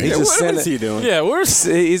is he? What is he doing? Yeah,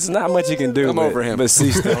 He's not much he can do. I'm over him. But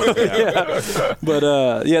see,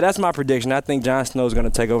 But that's my prediction. I think Jon Snow's going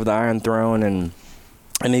to take over the Iron Throne, and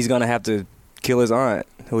he's going to have to kill his aunt,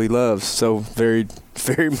 who he loves so very,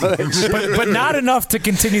 very much. but not enough to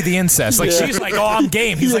continue the incest. She's like, oh, I'm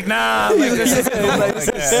game. He's like, nah. She's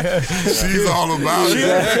all about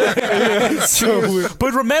it.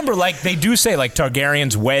 But remember, they do say,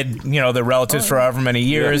 Targaryens wed, their relatives for however many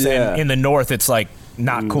years, and in the North, it's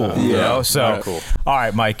not cool. So, not cool. All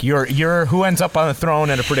right, Mike, you're who ends up on the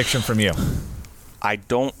throne, and a prediction from you. I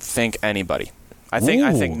don't think anybody. I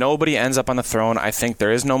think nobody ends up on the throne. I think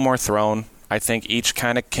there is no more throne. I think each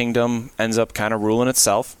kind of kingdom ends up kind of ruling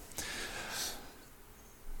itself.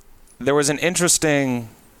 There was an interesting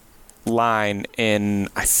line in,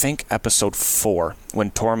 I think, episode 4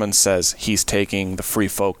 when Tormund says he's taking the free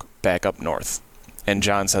folk back up north. and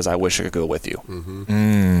Jon says, "I wish I could go with you."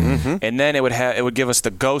 And then it would give us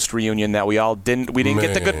the ghost reunion that we didn't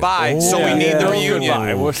get the goodbye, so we need the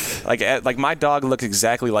reunion. Like my dog looked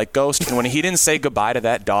exactly like Ghost, and when he didn't say goodbye to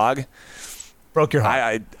that dog, broke your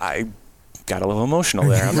heart. I got a little emotional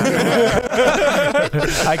there. I'm not gonna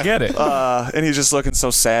lie. I get it. And he's just looking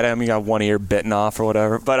so sad at him. He got one ear bitten off or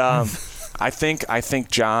whatever. But I think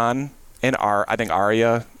Jon and I think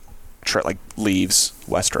Arya leaves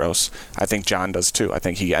Westeros. I think Jon does too. I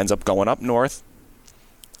think he ends up going up north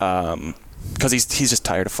because he's just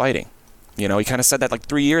tired of fighting. You know, he kind of said that like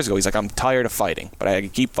 3 years ago. He's like, I'm tired of fighting, but I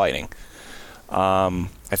keep fighting. I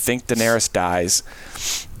think Daenerys dies.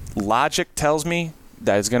 Logic tells me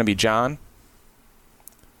that it's going to be Jon,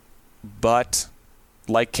 but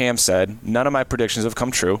like Cam said, none of my predictions have come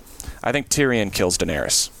true. I think Tyrion kills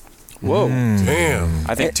Daenerys. Whoa. Damn.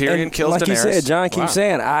 I think Tyrion kills like Daenerys. Like you said, Jon keeps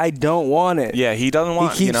saying, I don't want it. Yeah, he doesn't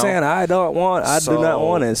want it. He keeps saying, I do not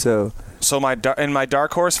want it. So my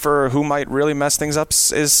dark horse for who might really mess things up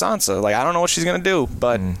is Sansa. Like, I don't know what she's going to do,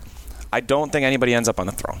 but I don't think anybody ends up on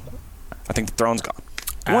the throne. I think the throne's gone.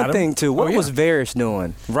 One thing too, what was Varys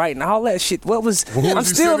doing? Right, and all that shit. What was? I'm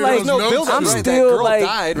still like, I'm still like,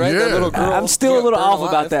 died, right? That little girl. I'm still a little off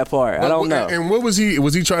about that part. I don't know. And what was he?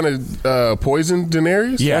 Was he trying to poison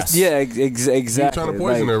Daenerys? Yes. Yeah, exactly. He was trying to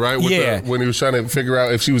poison her, right? When he was trying to figure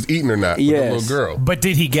out if she was eating or not. With the little girl. But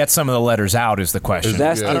did he get some of the letters out? Is the question.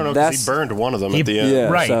 I don't know. Because he burned one of them at the end. Yeah,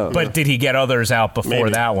 right. But did he get others out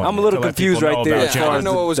before that one? I'm a little confused right there. I don't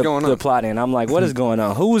know what was going on. The plotting. I'm like, what is going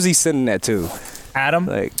on? Who was he sending that to? Adam?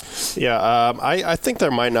 I think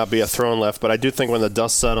there might not be a throne left, but I do think when the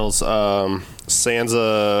dust settles,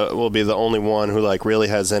 Sansa will be the only one who really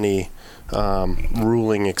has any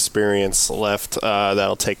ruling experience left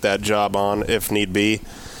that'll take that job on if need be.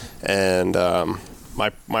 And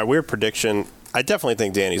my weird prediction, I definitely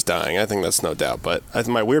think Dany's dying. I think that's no doubt. But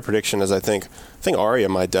my weird prediction is I think Arya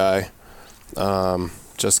might die,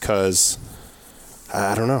 just because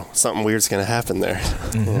I don't know, something weird's going to happen there.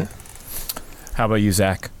 Yeah. How about you,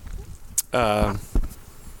 Zach? For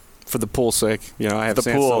the pool's sake, I have the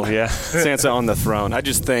Sansa, pool, yeah. Sansa on the throne. I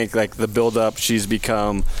just think the build-up, she's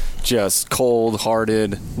become just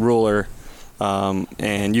cold-hearted ruler,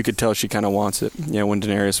 and you could tell she kind of wants it. When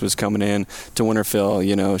Daenerys was coming in to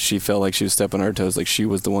Winterfell, she felt like she was stepping on her toes, like she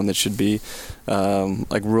was the one that should be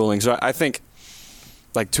ruling. So I think,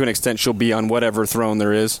 to an extent, she'll be on whatever throne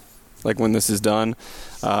there is, when this is done.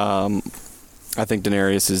 I think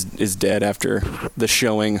Daenerys is dead after the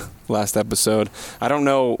showing last episode. I don't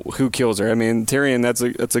know who kills her. I mean, Tyrion, that's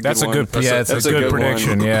a good one. That's a good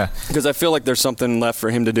prediction, one. yeah. Because I feel like there's something left for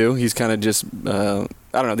him to do. He's kind of just, I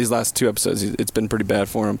don't know, these last 2 episodes, it's been pretty bad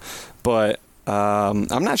for him. But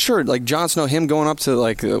I'm not sure. Jon Snow, him going up to,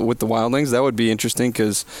 with the wildlings, that would be interesting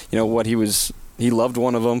because, he loved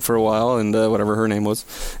one of them for a while, and whatever her name was,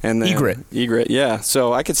 and then Ygritte, yeah.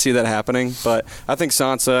 So I could see that happening, but I think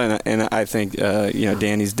Sansa and I think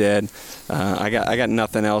Dany's dead. I got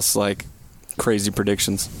nothing else crazy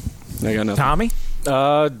predictions. I got nothing. Tommy,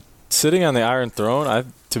 sitting on the Iron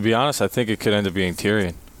Throne. To be honest, I think it could end up being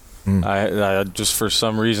Tyrion. I just for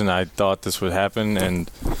some reason I thought this would happen, and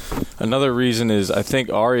another reason is I think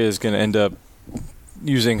Arya is going to end up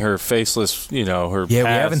using her faceless, her Yeah, path. we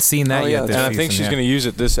haven't seen that yet this and season, I think she's going to use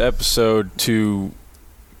it this episode to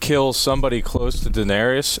kill somebody close to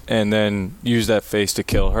Daenerys and then use that face to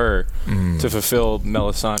kill her to fulfill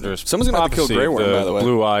Melisandre's Someone's going to have to kill Grey Worm, by the way.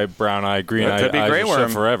 Blue eye, brown eye, green eye, could be Grey Worm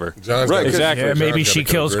forever. Right, exactly. Yeah, maybe she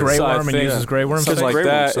kills Grey Worm and uses Grey Worm. Something like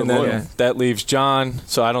that, so and then that leaves Jon.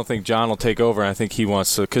 So I don't think Jon will take over. And I think he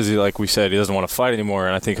wants to, because like we said, he doesn't want to fight anymore,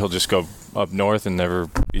 and I think he'll just go up north and never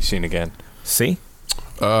be seen again. See?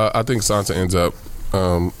 I think Sansa ends up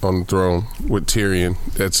on the throne with Tyrion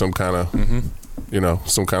at some kind of,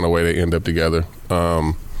 some kind of way they end up together.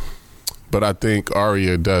 But I think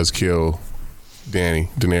Arya does kill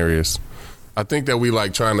Daenerys. I think that we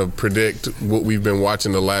trying to predict what we've been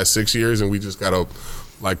watching the last 6 years, and we just gotta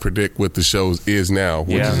predict what the show is now,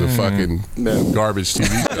 which is a fucking garbage TV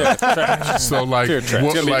show. So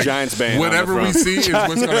Giants band whatever we see is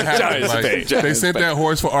what's gonna happen. They sent that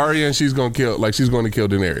horse for Arya, and she's gonna kill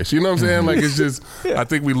Daenerys. You know what I'm saying? It's just I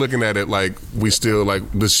think we're looking at it we still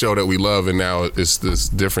this show that we love, and now it's this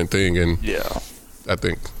different thing, and I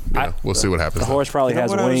think we'll see what happens. The horse probably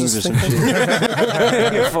has wings or some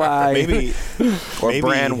shit. Fly. Maybe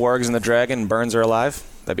Bran wargs in the dragon and burns her alive.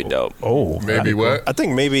 That'd be dope. Oh, maybe what? I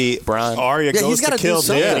think maybe Bran. Arya goes to kill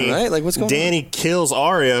Dany. right? What's going on? Dany kills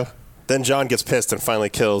Arya, Then Jon gets pissed and finally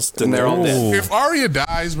kills. And they're all dead. If Arya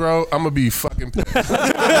dies, bro, I'm gonna be fucking pissed.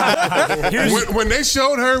 when they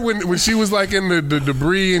showed her when she was like in the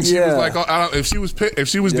debris and she was like, if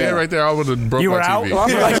she was dead right there, I would have broke my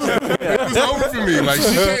TV. It was over for me. Like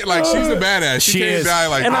she can't. Like she's a badass. She can't die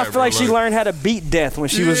like and that. I feel like she learned how to beat death when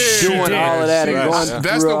she was doing all of that and going through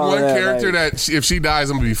That's the all one that, character that if she dies,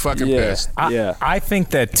 I'm gonna be fucking pissed. I think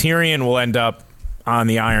that Tyrion will end up on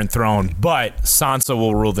the Iron Throne, but Sansa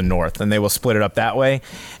will rule the North, and they will split it up that way.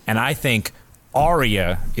 And I think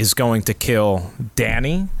Arya is going to kill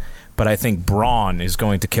Dany, but I think Bronn is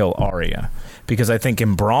going to kill Arya. Because I think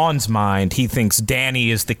in Bronn's mind, he thinks Dany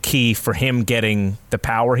is the key for him getting the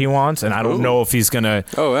power he wants, and I don't know if he's going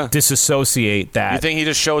to disassociate that. You think he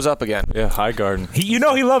just shows up again? Yeah, Highgarden. He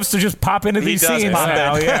love to just pop into these scenes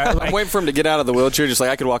now. Yeah, I'm waiting for him to get out of the wheelchair, just like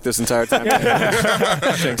I could walk this entire time.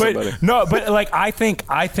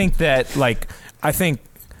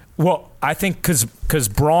 I think because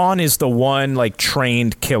Bronn is the one like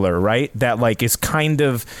trained killer, right? That like is kind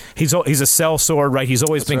of he's a sellsword, right? He's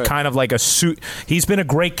always been kind of like a suit. He's been a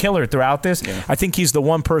great killer throughout this. Yeah. I think he's the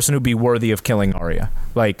one person who'd be worthy of killing Arya.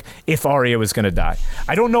 Like if Arya was going to die,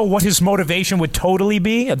 I don't know what his motivation would totally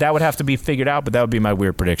be. That would have to be figured out, but that would be my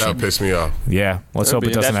weird prediction. That would piss me off. Yeah, let's hope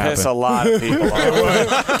it doesn't happen. That piss a lot of people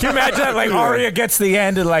off. Can you imagine that? Like Arya gets the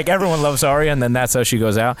end, and like everyone loves Arya, and then that's how she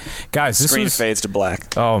goes out. Guys, this screen fades to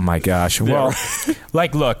black. Oh my gosh. Well,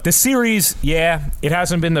 like, look, the series, it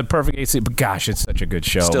hasn't been the perfect AC, but gosh, it's such a good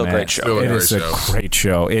show. Still man. a great show. Still a It is a great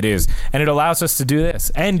show. It is. And it allows us to do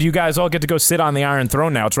this. And you guys all get to go sit on the Iron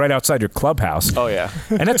Throne now. It's right outside your clubhouse. Oh, yeah.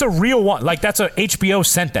 And that's a real one. Like, that's HBO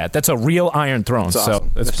sent that. That's a real Iron Throne. That's so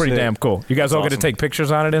awesome. that's pretty damn cool. You guys all get to take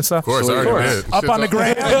pictures on it and stuff? Of course, I already did. Up on the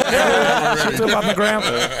gram. Shit's up on the gram.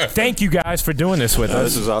 Thank you guys for doing this with us.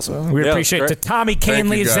 This is awesome. We appreciate it. To Tommy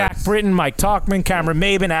Canley, Zach Britton, Mike Talkman, Cameron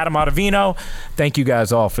Maben, Adam Ottavino. Thank you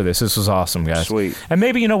guys all for this. This was awesome, guys. Sweet. And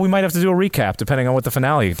maybe, we might have to do a recap depending on what the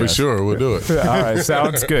finale is. For sure, we'll do it. All right,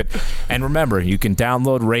 sounds good. And remember, you can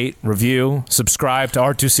download, rate, review, subscribe to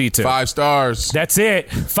R2C2. 5 stars. That's it.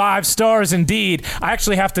 5 stars indeed. I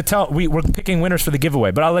actually have to tell, we're picking winners for the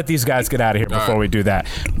giveaway, but I'll let these guys get out of here before we do that.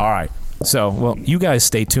 All right. So, well, you guys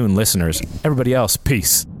stay tuned, listeners. Everybody else,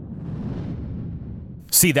 peace.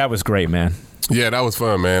 See, that was great, man. Yeah, that was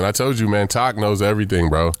fun, man. I told you, man, Talk knows everything,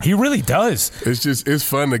 bro. He really does. It's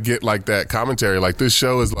fun to get like that commentary. Like this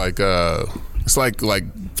show is like it's like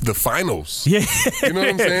the finals. Yeah. You know what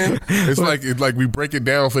I'm saying? It's like we break it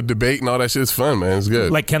down for debate and all that shit's fun, man. It's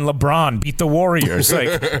good. Like, can LeBron beat the Warriors?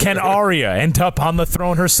 Like, can Arya end up on the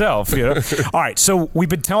throne herself? All right, so we've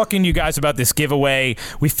been talking to you guys about this giveaway.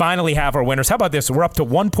 We finally have our winners. How about this? We're up to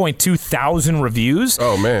 1.2 thousand reviews.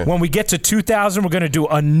 Oh, man. When we get to 2,000, we're going to do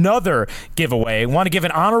another giveaway. I want to give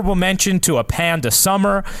an honorable mention to A Panda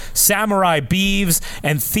Summer, Samurai Beeves,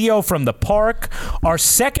 and Theo from the Park. Our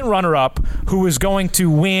second runner-up, who is going to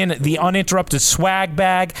win the uninterrupted swag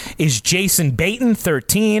bag, is Jason Baton,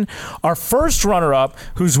 13. Our first runner-up,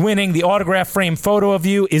 who's winning the autograph frame photo of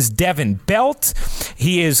you, is Devin Belt.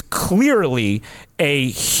 He is clearly a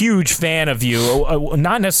huge fan of you,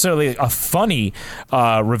 not necessarily a funny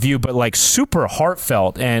review, but like super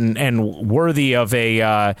heartfelt and worthy of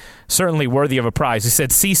certainly worthy of a prize. He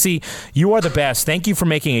said, "Cece, you are the best. Thank you for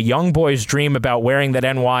making a young boy's dream about wearing that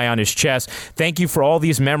NY on his chest. Thank you for all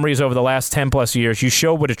these memories over the last 10 plus years. You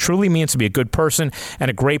showed what it truly means to be a good person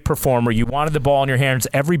and a great performer. You wanted the ball in your hands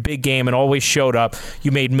every big game and always showed up.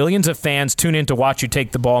 You made millions of fans tune in to watch you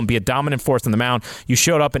take the ball and be a dominant force on the mound. You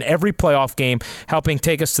showed up in every playoff game, helping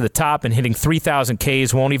take us to the top, and hitting 3,000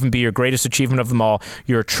 Ks won't even be your greatest achievement of them all.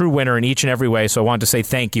 You're a true winner in each and every way, so I wanted to say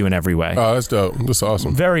thank you in every way." Oh, that's dope. That's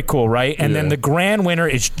awesome. Very cool, right? And then the grand winner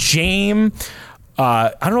is James.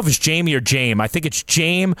 I don't know if it's Jamie or James. I think it's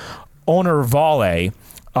James Onervale,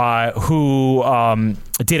 who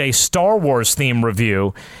did a Star Wars theme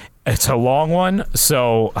review. It's a long one,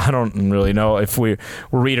 so I don't really know if we'll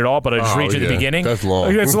read it all, but I'll just read you the beginning. That's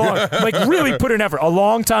long. It's long. Like, really put in effort. A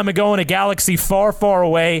long time ago in a galaxy far, far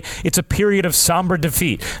away, it's a period of somber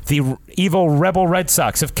defeat. The evil rebel Red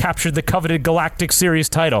Sox have captured the coveted Galactic Series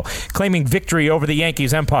title, claiming victory over the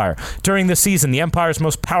Yankees Empire. During the season, the Empire's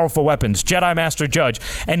most powerful weapons, Jedi Master Judge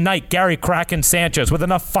and Knight Gary Kraken Sanchez, with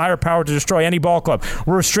enough firepower to destroy any ball club,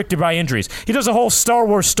 were restricted by injuries. He does a whole Star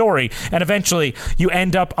Wars story, and eventually you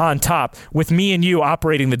end up on top with me and you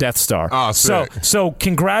operating the Death Star. Oh, sick. So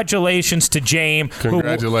congratulations to James.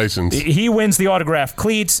 Congratulations. He wins the autographed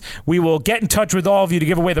cleats. We will get in touch with all of you to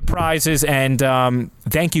give away the prizes. And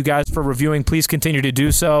thank you guys for reviewing. Please continue to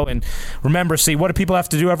do so. And remember, see, what do people have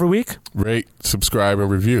to do every week? Rate, subscribe, and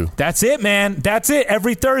review. That's it, man. That's it.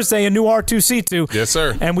 Every Thursday, a new R2C2. Yes,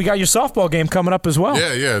 sir. And we got your softball game coming up as well.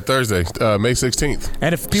 Yeah, Thursday, May 16th.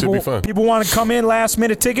 And if people want to come in last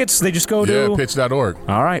minute tickets, they just go to pitch.org.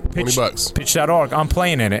 All right, $20. Pitch.org. I'm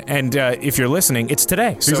playing in it, and if you're listening, it's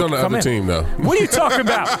today. He's so on the other team though. What are you talking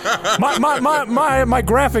about? my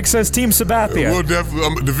graphic says Team Sabathia. We'll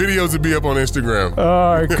definitely the videos will be up on Instagram.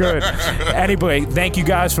 All right, good. Anyway, thank you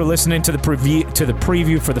guys for listening to the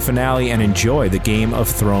preview for the finale, and enjoy the Game of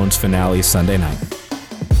Thrones finale Sunday night.